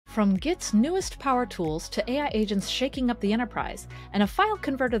From Git's newest power tools to AI agents shaking up the enterprise, and a file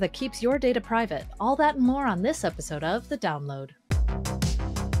converter that keeps your data private, all that and more on this episode of The Download.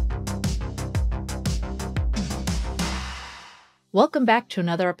 Welcome back to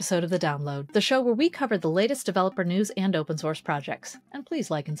another episode of The Download, the show where we cover the latest developer news and open source projects. And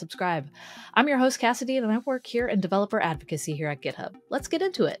please like and subscribe. I'm your host Cassidy, and I work here in developer advocacy here at GitHub. Let's get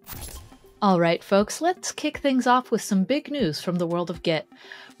into it. Alright folks, let's kick things off with some big news from the world of Git.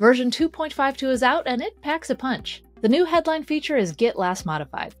 Version 2.52 is out and it packs a punch. The new headline feature is Git last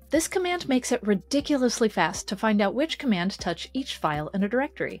modified. This command makes it ridiculously fast to find out which command touch each file in a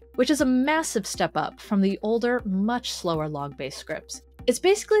directory, which is a massive step up from the older, much slower log-based scripts. It's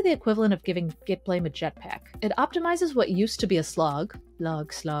basically the equivalent of giving Git blame a jetpack. It optimizes what used to be a slog,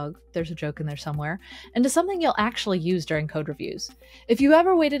 there's a joke in there somewhere, into something you'll actually use during code reviews. If you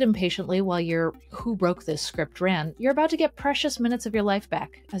ever waited impatiently while your who broke this script ran, you're about to get precious minutes of your life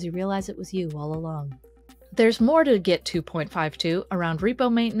back as you realize it was you all along. There's more to Git 2.52 around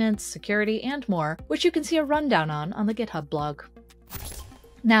repo maintenance, security, and more, which you can see a rundown on the GitHub blog.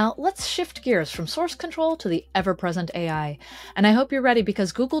 Now, let's shift gears from source control to the ever-present AI, and I hope you're ready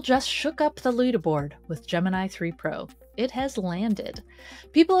because Google just shook up the leaderboard with Gemini 3 Pro. It has landed.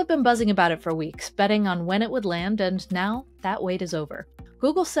 People have been buzzing about it for weeks, betting on when it would land, and now that wait is over.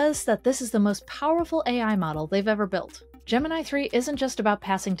 Google says that this is the most powerful AI model they've ever built. Gemini 3 isn't just about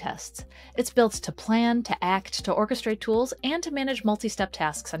passing tests. It's built to plan, to act, to orchestrate tools, and to manage multi-step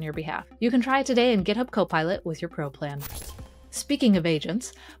tasks on your behalf. You can try it today in GitHub Copilot with your Pro plan. Speaking of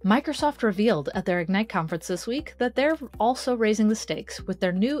agents, Microsoft revealed at their Ignite conference this week that they're also raising the stakes with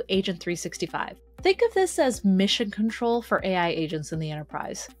their new Agent 365. Think of this as mission control for AI agents in the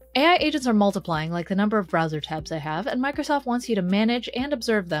enterprise. AI agents are multiplying like the number of browser tabs I have, and Microsoft wants you to manage and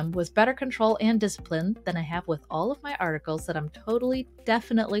observe them with better control and discipline than I have with all of my articles that I'm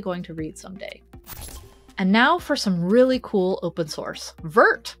definitely going to read someday. And now for some really cool open source.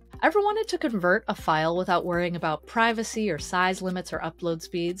 VERT! Ever wanted to convert a file without worrying about privacy or size limits or upload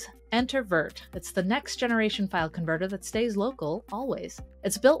speeds? Enter VERT. It's the next generation file converter that stays local, always.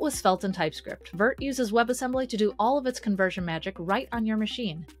 It's built with Svelte and TypeScript. VERT uses WebAssembly to do all of its conversion magic right on your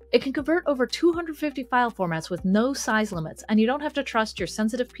machine. It can convert over 250 file formats with no size limits, and you don't have to trust your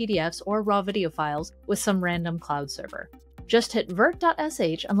sensitive PDFs or raw video files with some random cloud server. Just hit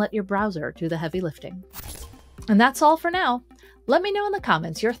vert.sh and let your browser do the heavy lifting. And that's all for now. Let me know in the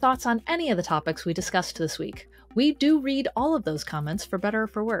comments your thoughts on any of the topics we discussed this week. We do read all of those comments for better or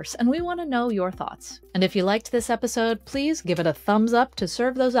for worse, and we want to know your thoughts. And if you liked this episode, please give it a thumbs up to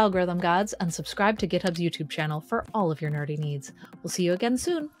serve those algorithm gods and subscribe to GitHub's YouTube channel for all of your nerdy needs. We'll see you again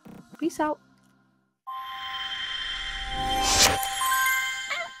soon. Peace out.